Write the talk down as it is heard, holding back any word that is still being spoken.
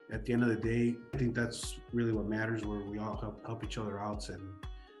at the end of the day, I think that's really what matters, where we all help each other out. And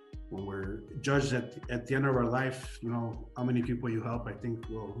when we're judged at the end of our life, how many people you help, I think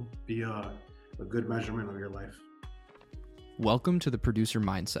will be a good measurement of your life. Welcome to the Producer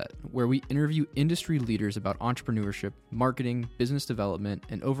Mindset, where we interview industry leaders about entrepreneurship, marketing, business development,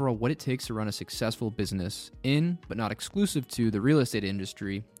 and overall what it takes to run a successful business in, but not exclusive to, the real estate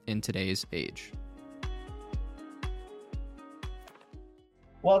industry in today's age.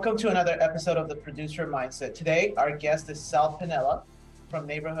 Welcome to another episode of the Producer Mindset. Today, our guest is Saul Pinela from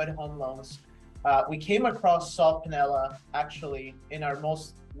Neighborhood Home Loans. We came across Saul Pinela actually in our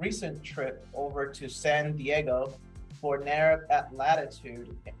most recent trip over to San Diego for NAREP at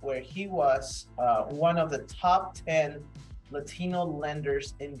Latitude, where he was one of the top 10 Latino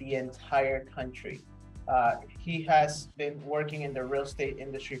lenders in the entire country. He has been working in the real estate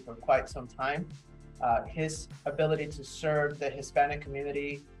industry for quite some time. His ability to serve the Hispanic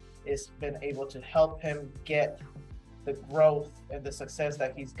community has been able to help him get the growth and the success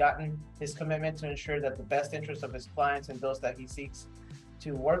that he's gotten. His commitment to ensure that the best interest of his clients and those that he seeks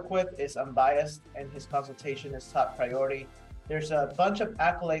to work with is unbiased, and his consultation is top priority. There's a bunch of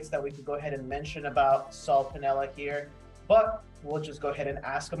accolades that we could go ahead and mention about Saul Pinela here, but we'll just go ahead and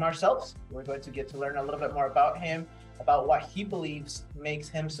ask him ourselves. We're going to get to learn a little bit more about him, about what he believes makes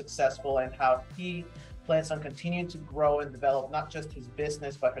him successful, and how he plans on continuing to grow and develop not just his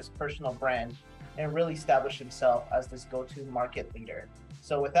business, but his personal brand, and really establish himself as this go-to market leader.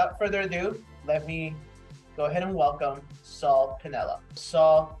 So without further ado, let me go ahead and welcome Saul Pinela.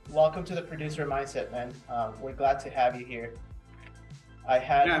 Saul, welcome to the Producer Mindset, man. We're glad to have you here. I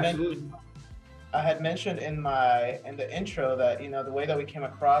had mentioned in the intro that the way that we came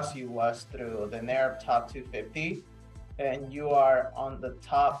across you was through the NAREP Top 250, and you are on the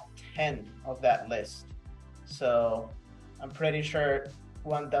top 10 of that list. So I'm pretty sure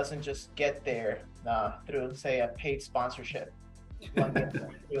one doesn't just get there through, say, a paid sponsorship. One gets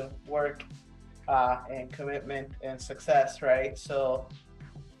through work and commitment and success, right? So,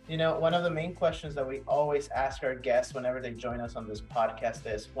 one of the main questions that we always ask our guests whenever they join us on this podcast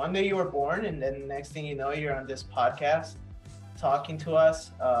is, one day you were born, and then the next thing you know, you're on this podcast talking to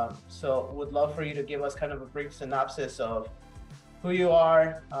us. So would love for you to give us kind of a brief synopsis of who you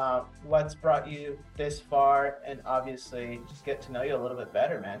are, what's brought you this far, and obviously just get to know you a little bit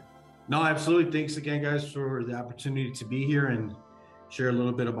better, man. No, absolutely. Thanks again, guys, for the opportunity to be here and share a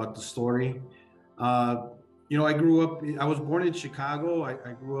little bit about the story. I was born in Chicago.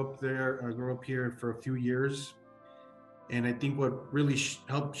 I grew up there. I grew up here for a few years. And I think what really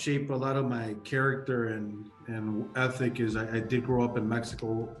helped shape a lot of my character and ethic is I did grow up in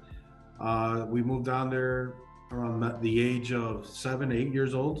Mexico. We moved down there around the age of 7, 8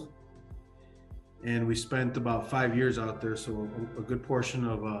 years old. And we spent about 5 years out there. So a good portion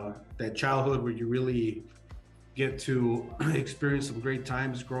of that childhood where you really get to experience some great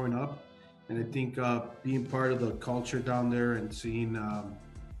times growing up. And I think being part of the culture down there and seeing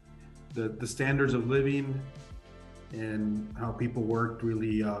the standards of living and how people worked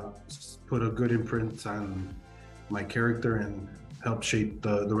really put a good imprint on my character and helped shape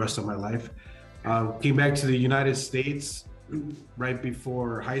the rest of my life. Came back to the United States right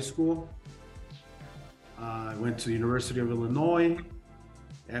before high school. I went to the University of Illinois.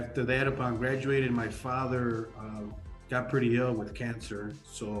 After that, upon graduating, my father got pretty ill with cancer.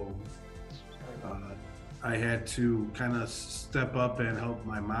 So I had to kind of step up and help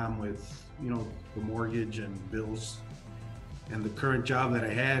my mom with, the mortgage and bills. And the current job that I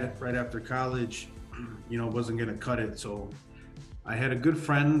had right after college, wasn't going to cut it. So I had a good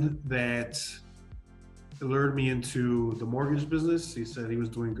friend that lured me into the mortgage business. He said he was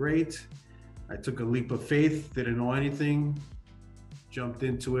doing great. I took a leap of faith, didn't know anything, jumped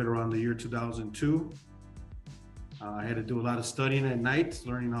into it around the year 2002. I had to do a lot of studying at night,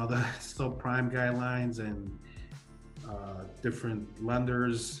 learning all the subprime guidelines and different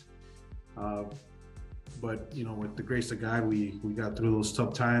lenders. But with the grace of God, we got through those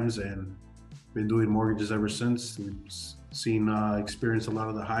tough times and been doing mortgages ever since. We've experienced a lot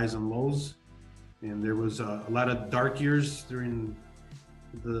of the highs and lows. And there was a lot of dark years during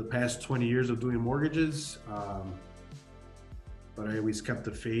the past 20 years of doing mortgages. But I always kept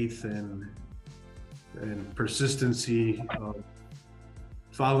the faith and persistency of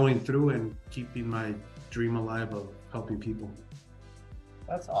following through and keeping my dream alive of helping people.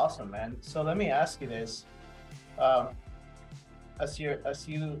 That's awesome, man. So let me ask you this: as you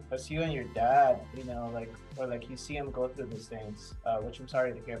and your dad, you see him go through these things, which I'm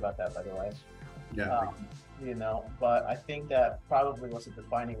sorry to hear about that, by the way. Yeah. But I think that probably was a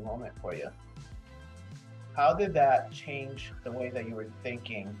defining moment for you. how did that change the way that you were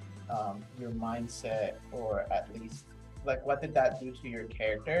thinking, your mindset, or at least like what did that do to your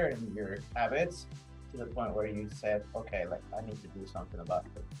character and your habits to the point where you said, okay, like I need to do something about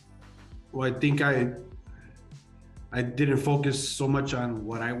it? Well, I think I didn't focus so much on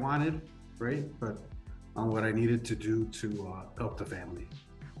what I wanted, right? But on what I needed to do to help the family.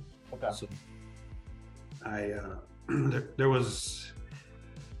 Okay. So there was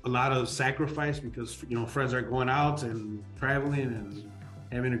a lot of sacrifice because, you know, friends are going out and traveling and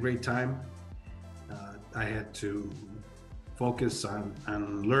having a great time. I had to focus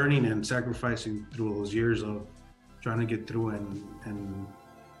on learning and sacrificing through those years of trying to get through and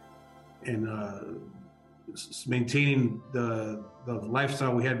maintaining the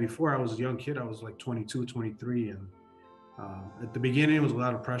lifestyle we had before. I was a young kid. I was like 22, 23. And at the beginning, it was a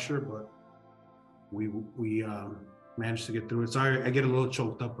lot of pressure, but we managed to get through it. Sorry, I get a little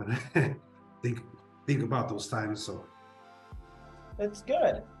choked up when I think about those times. So it's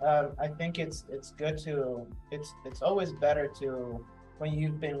good. I think it's good to, it's always better to, when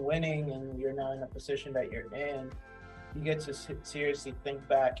you've been winning and you're now in a position that you're in, you get to seriously think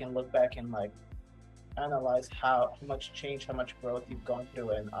back and look back and like analyze how much change, how much growth you've gone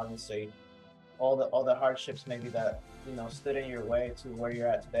through, and obviously all the hardships maybe that, you know, stood in your way to where you're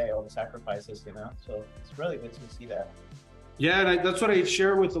at today, all the sacrifices, you know. So it's really good to see that. Yeah, and that's what I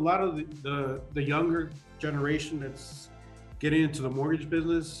share with a lot of the younger generation that's getting into the mortgage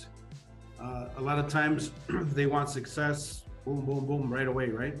business. A lot of times they want success, boom, boom, boom, right away,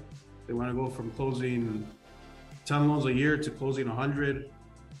 right? They want to go from closing 10 loans a year to closing 100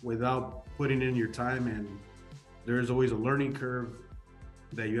 without putting in your time. And there's always a learning curve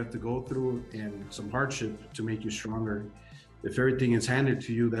that you have to go through and some hardship to make you stronger. If everything is handed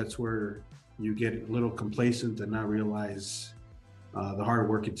to you, that's where you get a little complacent and not realize the hard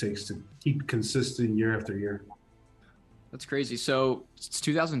work it takes to keep consistent year after year. That's crazy. So it's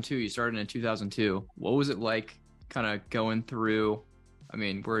 2002, you started in 2002. What was it like kind of going through, I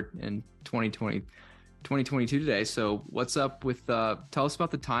mean, we're in 2022 today. So what's up with, tell us about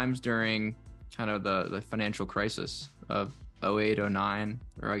the times during kind of the financial crisis of 08, 09,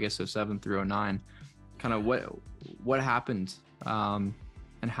 or I guess 07 through 09. Kind of what happened, and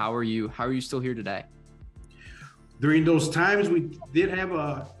how are you still here today? During those times, we did have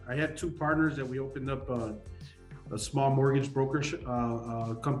I had two partners that we opened up a small mortgage brokerage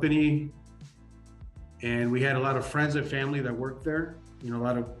company, and we had a lot of friends and family that worked there. You know,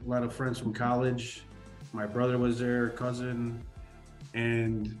 a lot of friends from college. My brother was there, cousin,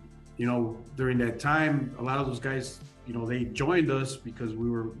 and you know, during that time, a lot of those guys, you know, they joined us because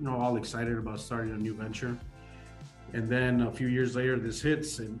we were, you know, all excited about starting a new venture. And then a few years later, this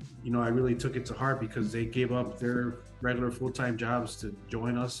hits, and you know, I really took it to heart because they gave up their regular full-time jobs to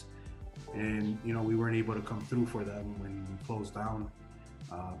join us, and you know, we weren't able to come through for them when we closed down.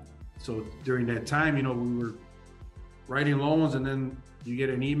 So during that time, you know, we were writing loans, and then you get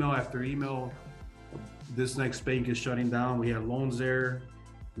an email after email. This next bank is shutting down. We had loans there.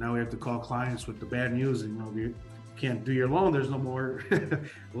 Now we have to call clients with the bad news, and you know, you can't do your loan. There's no more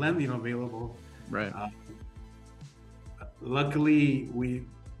lending available. Right. Luckily, we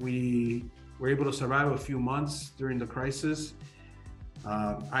were able to survive a few months during the crisis.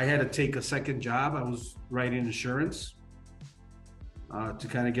 I had to take a second job. I was writing insurance to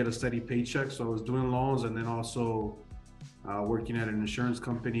kind of get a steady paycheck. So I was doing loans and then also working at an insurance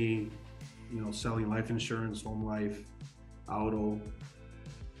company, you know, selling life insurance, home life, auto.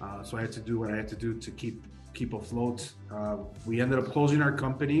 So I had to do what I had to do to keep afloat. We ended up closing our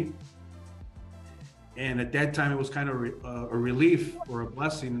company. And at that time, it was kind of a relief or a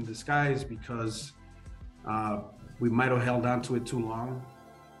blessing in disguise because we might have held on to it too long.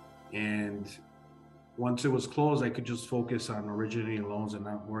 And once it was closed, I could just focus on originating loans and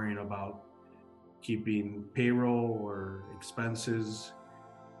not worrying about keeping payroll or expenses.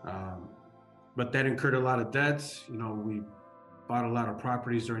 But that incurred a lot of debts. You know, we bought a lot of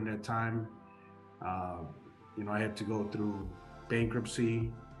properties during that time. You know, I had to go through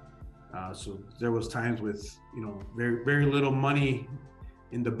bankruptcy. So there was times with, you know, very, very little money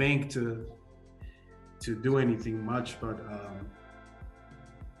in the bank to do anything much. But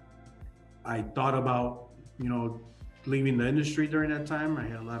I thought about, you know, leaving the industry during that time. I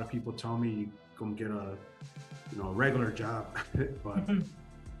had a lot of people tell me, you go get a, you know, a regular job. But,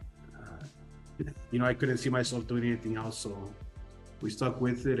 you know, I couldn't see myself doing anything else. So we stuck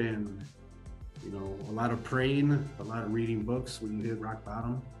with it, and, you know, a lot of praying, a lot of reading books when you hit rock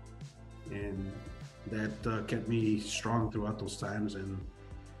bottom. And that kept me strong throughout those times. And,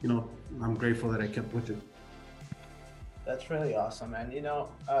 you know, I'm grateful that I kept with it. That's really awesome. And, you know,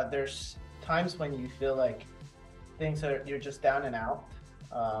 there's times when you feel like things are, you're just down and out.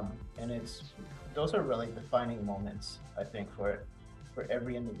 And those are really defining moments, I think, for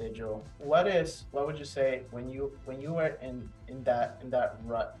every individual. What would you say when you were in that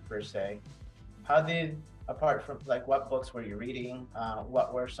rut per se? Apart from like, what books were you reading?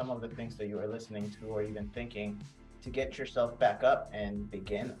 What were some of the things that you were listening to or even thinking to get yourself back up and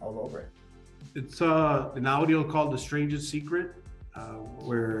begin all over? It's an audio called The Strangest Secret,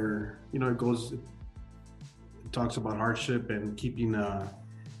 where, it talks about hardship and keeping a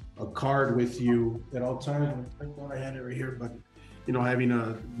card with you at all times. I thought I had it right here, but having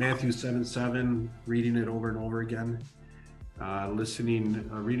a Matthew 7:7, reading it over and over again,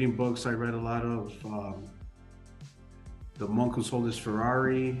 reading books. I read a lot of The Monk Who Sold His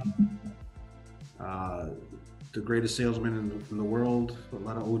Ferrari, The Greatest Salesman in the World, a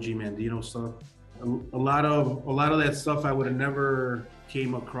lot of OG Mandino stuff. A lot of that stuff I would have never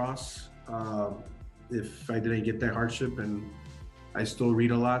came across if I didn't get that hardship. And I still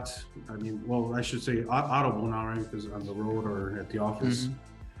read a lot. I should say Audible now, right? Because on the road or at the office.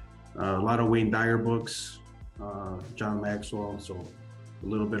 Mm-hmm. A lot of Wayne Dyer books, John Maxwell, so a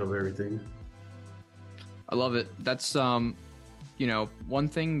little bit of everything. I love it. That's, one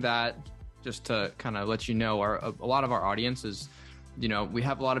thing that, just to kind of let you know, a lot of our audience is, we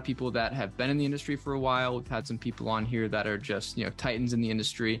have a lot of people that have been in the industry for a while. We've had some people on here that are just, titans in the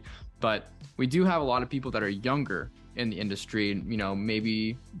industry, but we do have a lot of people that are younger in the industry,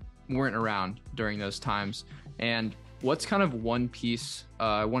 maybe weren't around during those times. And what's kind of one piece,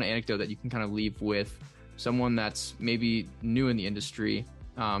 one anecdote that you can kind of leave with someone that's maybe new in the industry,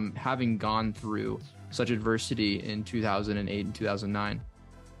 having gone through such adversity in 2008 and 2009?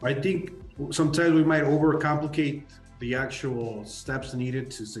 I think sometimes we might overcomplicate the actual steps needed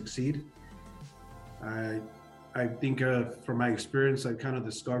to succeed. I think from my experience, I kind of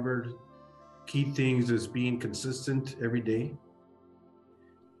discovered key things as being consistent every day,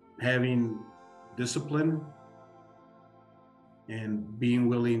 having discipline, and being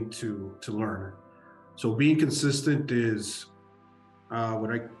willing to learn. So being consistent is,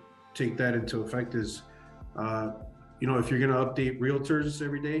 what I take that into effect is, if you're going to update realtors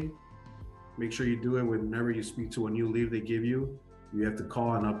every day, make sure you do it whenever you speak to a new lead they give you. You have to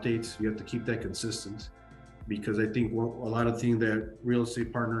call and update. You have to keep that consistent, because I think a lot of things that real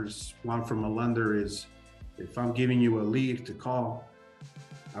estate partners want from a lender is, if I'm giving you a lead to call,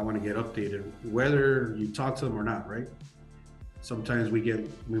 I want to get updated, whether you talk to them or not, right? Sometimes we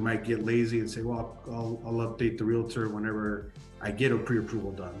might get lazy and say, well, I'll update the realtor whenever I get a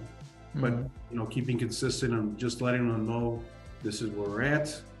pre-approval done. Mm-hmm. But keeping consistent and just letting them know this is where we're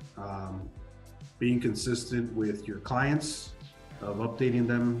at. Being consistent with your clients, of updating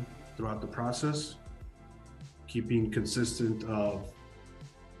them throughout the process. Keeping consistent of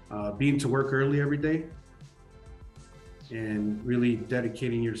being to work early every day, and really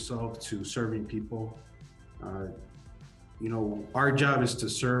dedicating yourself to serving people. Our job is to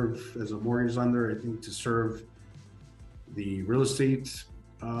serve as a mortgage lender, I think, to serve the real estate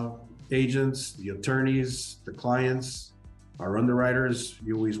agents, the attorneys, the clients, our underwriters.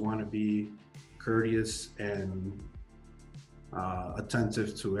 You always want to be courteous and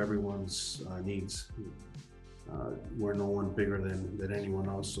attentive to everyone's needs. We're no one bigger than anyone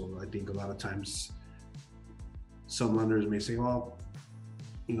else. So I think a lot of times some lenders may say, well,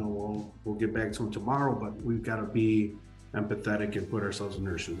 we'll get back to them tomorrow, but we've got to be empathetic and put ourselves in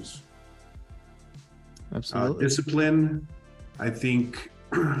their shoes. Absolutely. Discipline, I think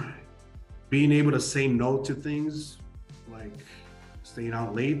being able to say no to things like staying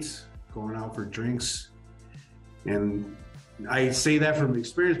out late, going out for drinks. And I say that from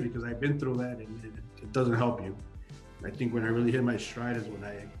experience because I've been through that, and it doesn't help you. I think when I really hit my stride is when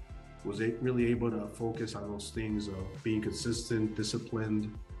I was really able to focus on those things of being consistent,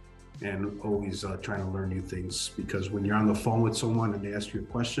 disciplined, and always trying to learn new things. Because when you're on the phone with someone and they ask you a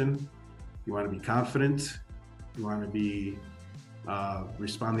question, you want to be confident, you want to be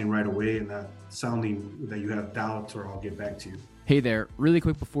responding right away and not sounding that you have doubt or I'll get back to you. Hey there, really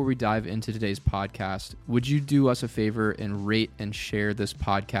quick before we dive into today's podcast, would you do us a favor and rate and share this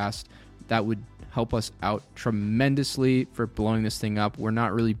podcast? That would help us out tremendously for blowing this thing up. We're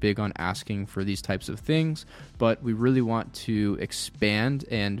not really big on asking for these types of things, but we really want to expand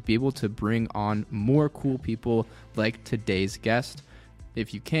and be able to bring on more cool people like today's guest.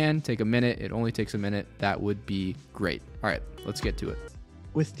 If you can, take a minute. It only takes a minute. That would be great. All right, let's get to it.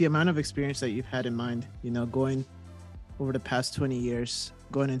 With the amount of experience that you've had in mind, going over the past 20 years,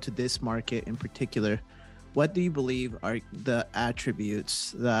 going into this market in particular, what do you believe are the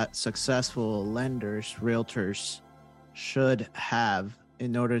attributes that successful lenders, realtors should have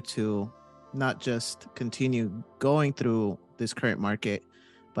in order to not just continue going through this current market,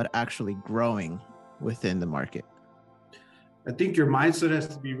 but actually growing within the market? I think your mindset has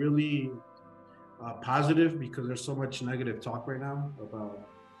to be really positive, because there's so much negative talk right now about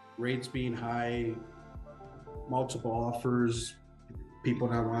rates being high, multiple offers, people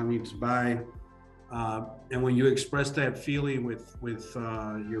not wanting to buy. And when you express that feeling with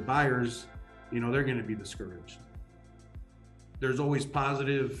your buyers, they're going to be discouraged. There's always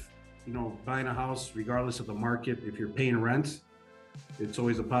positive, buying a house, regardless of the market. If you're paying rent, it's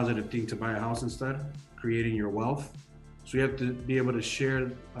always a positive thing to buy a house instead, creating your wealth. So you have to be able to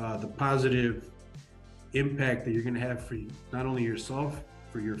share the positive impact that you're going to have for not only yourself,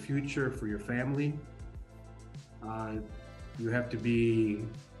 for your future, for your family. You have to be,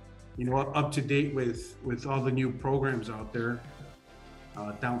 up to date with all the new programs out there,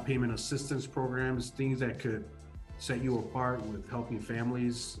 down payment assistance programs, things that could set you apart with helping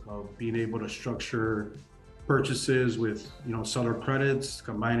families, being able to structure purchases with, seller credits,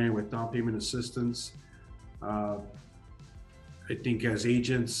 combining it with down payment assistance. I think as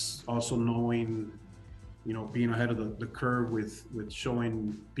agents, also knowing, being ahead of the curve with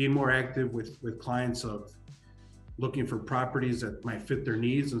showing, being more active with clients of looking for properties that might fit their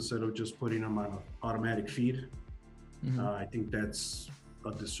needs instead of just putting them on an automatic feed. Mm-hmm. I think that's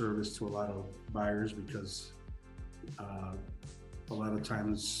a disservice to a lot of buyers, because a lot of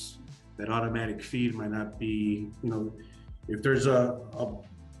times that automatic feed might not be, if there's the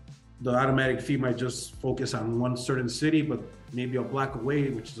automatic feed might just focus on one certain city, but maybe a block away,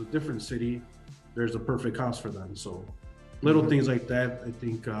 which is a different city, there's a perfect house for them. So little things like that, I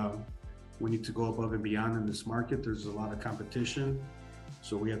think we need to go above and beyond in this market. There's a lot of competition.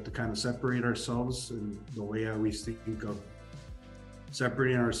 So we have to kind of separate ourselves, and the way I always think of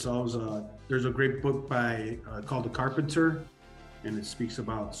separating ourselves, there's a great book called The Carpenter, and it speaks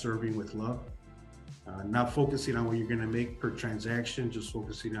about serving with love. Not focusing on what you're going to make per transaction, just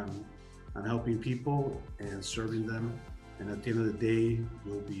focusing on helping people and serving them. And at the end of the day,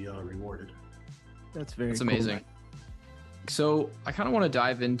 you'll be rewarded. That's very That's amazing. Cool. So I kind of want to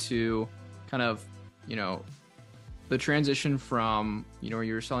dive into kind of, the transition from, where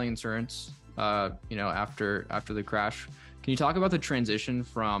you were selling insurance, after the crash. Can you talk about the transition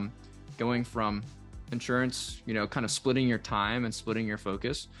from going from insurance, kind of splitting your time and splitting your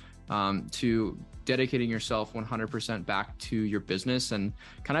focus, to dedicating yourself 100% back to your business, and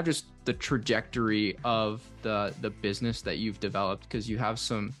kind of just the trajectory of the business that you've developed? Because you have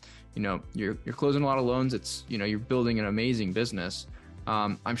some, you're closing a lot of loans. It's, you're building an amazing business.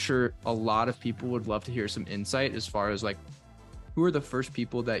 I'm sure a lot of people would love to hear some insight as far as like, who are the first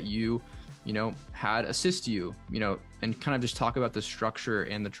people that you had assist you, and kind of just talk about the structure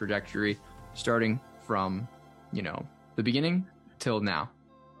and the trajectory starting from, the beginning till now.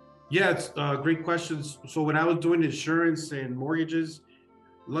 Yeah, it's great questions. So when I was doing insurance and mortgages,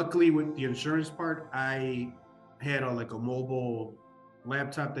 luckily with the insurance part, I had a mobile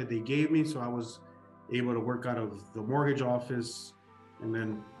laptop that they gave me. So I was able to work out of the mortgage office and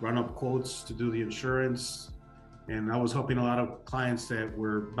then run up quotes to do the insurance. And I was helping a lot of clients that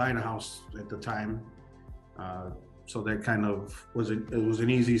were buying a house at the time. So that kind of was an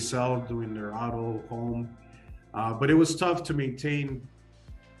easy sell, doing their auto, home. But it was tough to maintain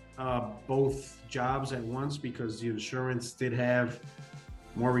both jobs at once, because the insurance did have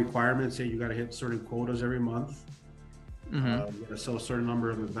more requirements. Say you got to hit certain quotas every month. Mm-hmm. You got to sell a certain number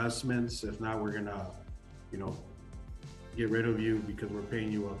of investments. If not, we're gonna, get rid of you, because we're paying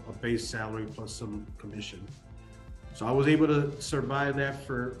you a base salary plus some commission. So I was able to survive that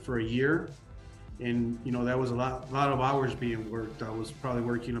for a year. And, that was a lot of hours being worked. I was probably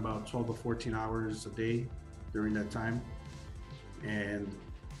working about 12 to 14 hours a day during that time. And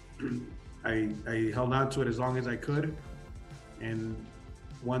I held on to it as long as I could. And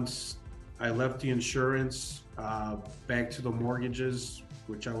once I left the insurance, back to the mortgages,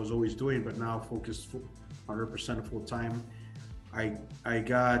 which I was always doing, but now focused 100% full time. I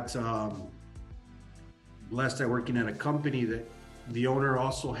got blessed at working at a company that the owner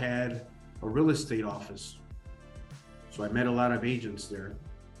also had a real estate office. So I met a lot of agents there.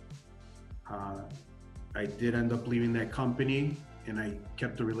 I did end up leaving that company, and I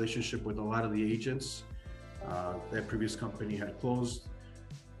kept the relationship with a lot of the agents. That previous company had closed.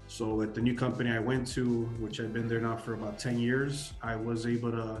 So at the new company I went to, which I've been there now for about 10 years, I was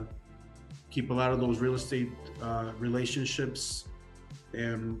able to keep a lot of those real estate relationships.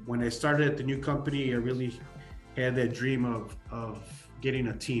 And when I started at the new company, I really had that dream of getting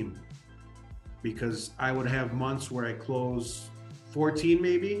a team, because I would have months where I close 14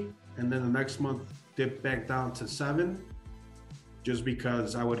 maybe, and then the next month dip back down to 7. just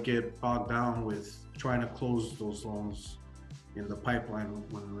because I would get bogged down with trying to close those loans in the pipeline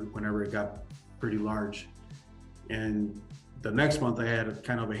whenever it got pretty large. And the next month I had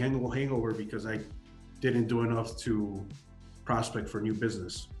kind of a hangover because I didn't do enough to prospect for new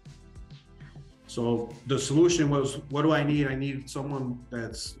business. So the solution was, what do I need? I need someone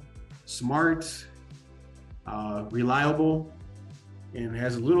that's smart, reliable, and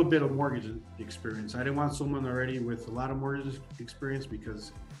has a little bit of mortgage experience. I didn't want someone already with a lot of mortgage experience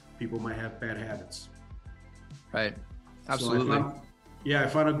because people might have bad habits. Right. Absolutely. So I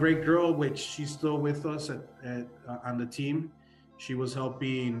found a great girl, which she's still with us on the team. She was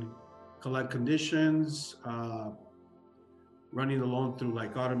helping collect conditions, running the loan through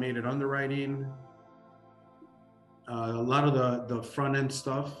like automated underwriting, a lot of the front end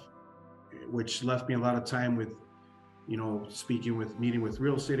stuff, which left me a lot of time with, meeting with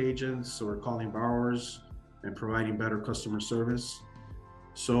real estate agents or calling borrowers and providing better customer service.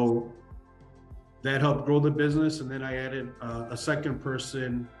 So that helped grow the business. And then I added a second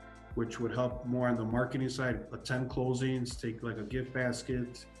person, which would help more on the marketing side, attend closings, take like a gift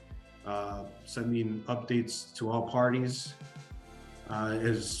basket, sending updates to all parties.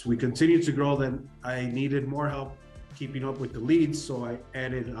 As we continue to grow, then I needed more help keeping up with the leads. So I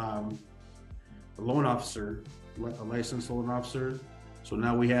added a loan officer, a licensed loan officer. So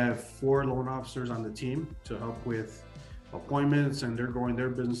now we have 4 loan officers on the team to help with appointments, and they're growing their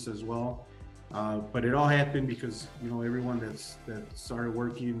business as well. But it all happened because, everyone that started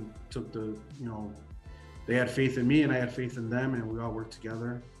working took they had faith in me and I had faith in them, and we all worked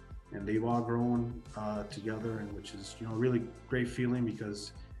together, and they've all grown together, and which is, a really great feeling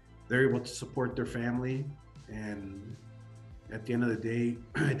because they're able to support their family. And at the end of the day,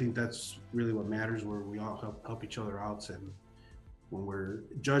 I think that's really what matters, where we all help each other out. And when we're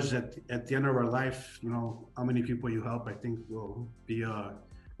judged at the end of our life, how many people you help, I think will be a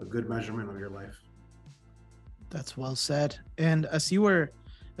good measurement of your life. That's well said. And as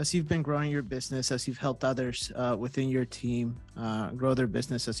you've been growing your business, as you've helped others within your team grow their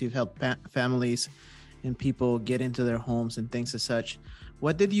business, as you've helped families and people get into their homes and things as such,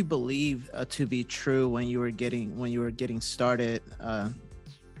 what did you believe to be true when you were getting started,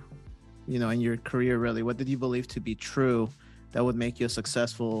 in your career? Really, what did you believe to be true that would make you a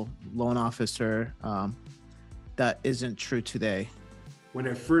successful loan officer that isn't true today? When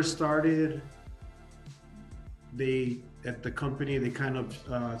I first started, at the company, they kind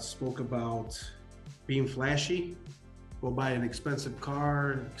of spoke about being flashy. Go buy an expensive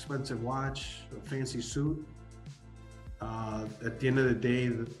car, expensive watch, a fancy suit. At the end of the day,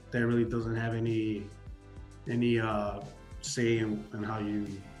 that really doesn't have any say in how you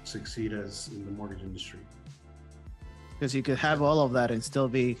succeed in the mortgage industry. Because you could have all of that and still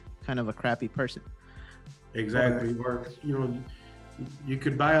be kind of a crappy person. Exactly. Or you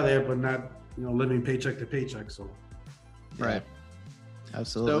could buy all that, but not living paycheck to paycheck. So right.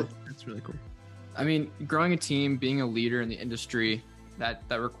 Absolutely. So, that's really cool. I mean, growing a team, being a leader in the industry, that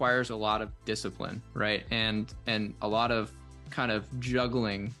requires a lot of discipline, right? And a lot of kind of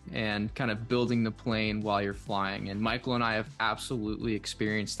juggling and kind of building the plane while you're flying. And Michael and I have absolutely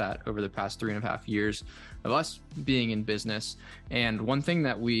experienced that over the past 3.5 years of us being in business. And one thing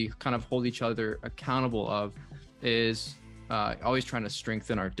that we kind of hold each other accountable of is always trying to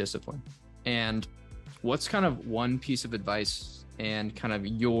strengthen our discipline. And what's kind of one piece of advice and kind of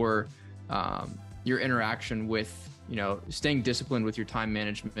your interaction with, staying disciplined with your time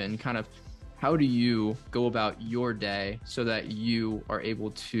management, and kind of how do you go about your day so that you are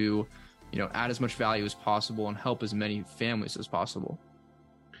able to, add as much value as possible and help as many families as possible?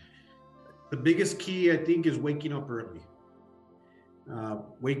 The biggest key, I think, is waking up early.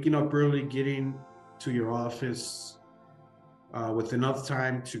 Getting to your office with enough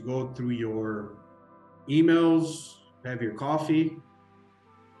time to go through your emails, have your coffee.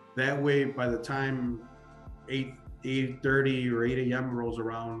 That way, by the time 8:30 or 8 a.m. rolls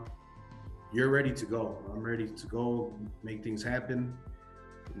around, you're ready to go. I'm ready to go, make things happen,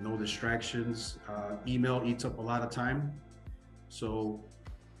 no distractions. Email eats up a lot of time. So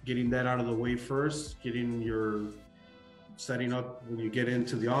getting that out of the way first, setting up when you get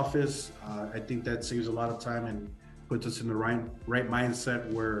into the office, I think that saves a lot of time and puts us in the right mindset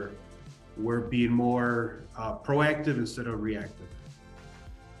where we're being more proactive instead of reactive.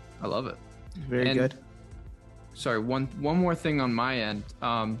 I love it. Very good. Sorry, one more thing on my end.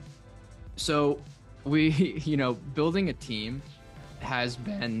 So we, building a team has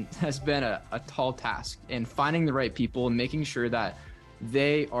been a tall task, and finding the right people and making sure that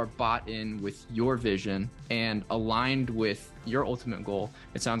they are bought in with your vision and aligned with your ultimate goal.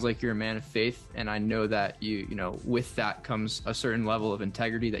 It sounds like you're a man of faith, and I know that you know, with that comes a certain level of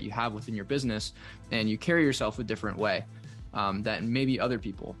integrity that you have within your business, and you carry yourself a different way than maybe other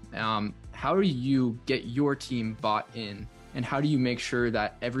people. How do you get your team bought in, and how do you make sure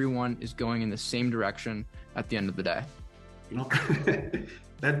that everyone is going in the same direction at the end of the day? You know,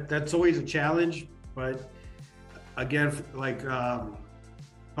 that's always a challenge, but again, like a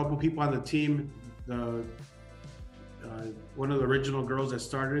couple people on the team, one of the original girls that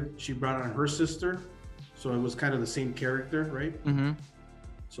started, she brought on her sister, so it was kind of the same character, right? Mm-hmm.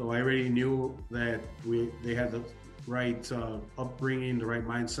 So I already knew that they had the right upbringing, the right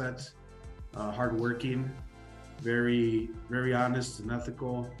mindset, hardworking, very, very honest and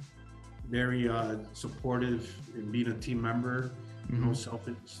ethical, very supportive in being a team member. Mm-hmm. No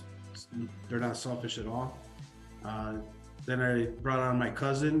selfish, they're not selfish at all. Then I brought on my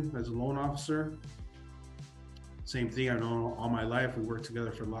cousin as a loan officer. Same thing, I've known all my life. We worked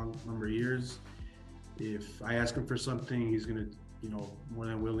together for a long number of years. If I ask him for something, he's gonna, you know, more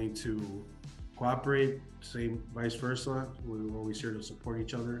than willing to cooperate. Same vice versa. We're always here to support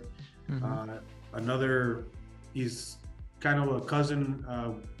each other. Mm-hmm. He's kind of a cousin.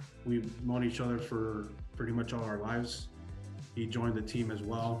 We've known each other for pretty much all our lives. He joined the team as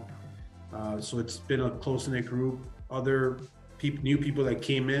well. So it's been a close-knit group. Other new people that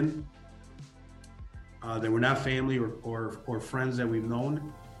came in that were not family or friends that we've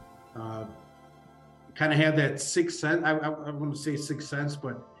known. Kind of had that sixth sense. I want to say sixth sense,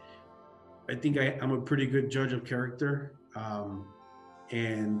 but I think I'm a pretty good judge of character.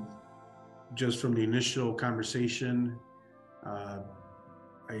 And just from the initial conversation, I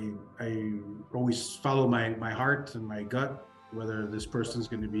always follow my heart and my gut, whether this person's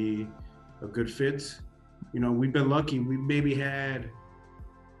going to be a good fit. You know, we've been lucky. We maybe had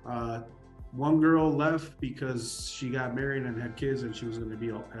one girl left because she got married and had kids and she was going to be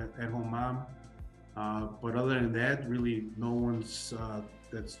an at-home mom. But other than that, really no one's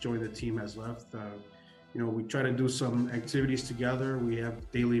that's joined the team has left. You know, we try to do some activities together. We have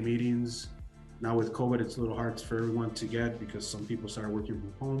daily meetings. Now with COVID, it's a little hard for everyone to get because some people started working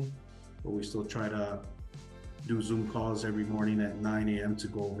from home, but we still try to do Zoom calls every morning at 9 a.m. to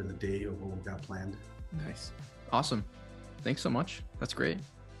go over the day of what we got planned. Nice. Awesome. Thanks so much. That's great.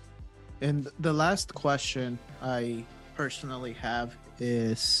 And the last question I personally have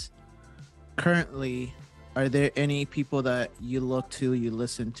is, currently, are there any people that you look to, you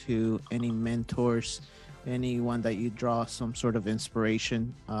listen to, any mentors, anyone that you draw some sort of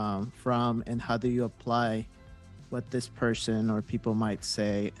inspiration from, and how do you apply what this person or people might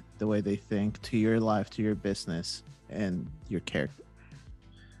say, the way they think, to your life, to your business, and your character?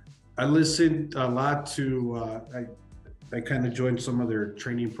 I listened a lot to, I kind of joined some of their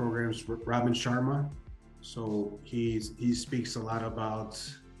training programs, Robin Sharma. So he speaks a lot about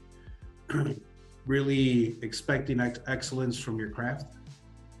really expecting excellence from your craft,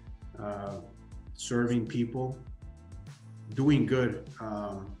 serving people, doing good.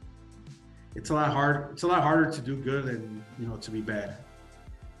 It's a lot harder to do good than, you know, to be bad.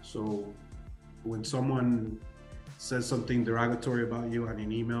 So when someone says something derogatory about you on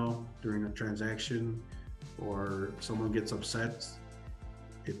an email during a transaction, or someone gets upset,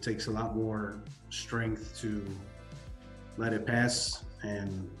 it takes a lot more strength to let it pass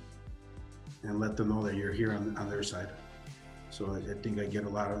and let them know that you're here on their side. So I think I get a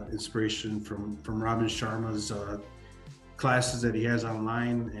lot of inspiration from Robin Sharma's classes that he has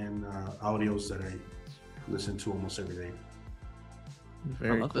online and audios that I listen to almost every day.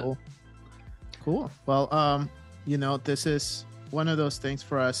 Very cool. Cool. Well, you know, this is one of those things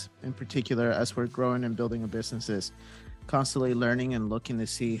for us in particular as we're growing and building a business, is constantly learning and looking to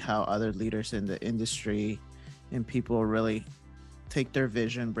see how other leaders in the industry and people really take their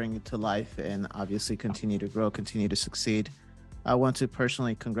vision, bring it to life, and obviously continue to grow, continue to succeed. I want to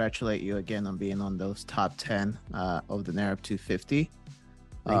personally congratulate you again on being on those top 10 of the NARAP 250.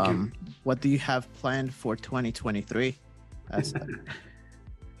 Thank you. What do you have planned for 2023?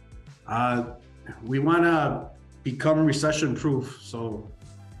 We want to become recession proof. So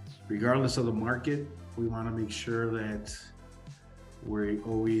regardless of the market, we want to make sure that we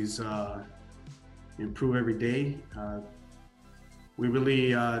always improve every day. We really,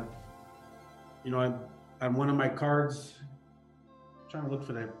 you know, on one of my cards, I'm trying to look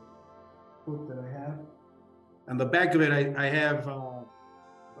for that quote that I have. On the back of it, I have,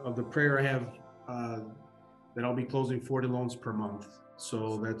 of the prayer, I have that I'll be closing 40 loans per month.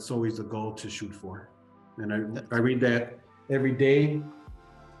 So that's always the goal to shoot for. And I read that every day.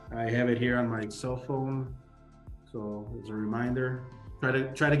 I have it here on my cell phone. So as a reminder,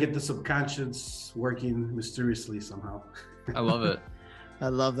 Try to get the subconscious working mysteriously somehow. I love it. I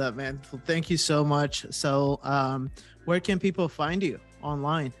love that, man. Well, thank you so much. So, where can people find you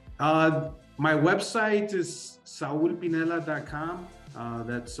online? My website is saulpinela.com.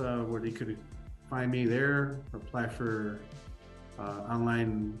 That's where they could find me there, apply for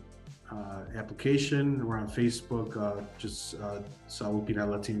online application. We're on Facebook, just Saul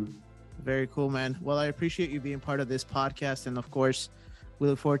Pinela team. Very cool, man. Well, I appreciate you being part of this podcast. And of course, we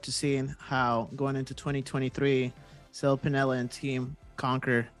look forward to seeing how going into 2023, Saul Pinela and team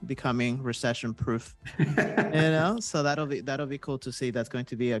conquer becoming recession proof. So that'll be cool to see. That's going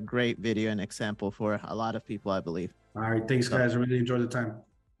to be a great video and example for a lot of people, I believe. All right. Thanks, guys. I really enjoyed the time.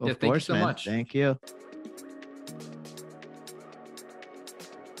 Of course, thank you so much. Thank you.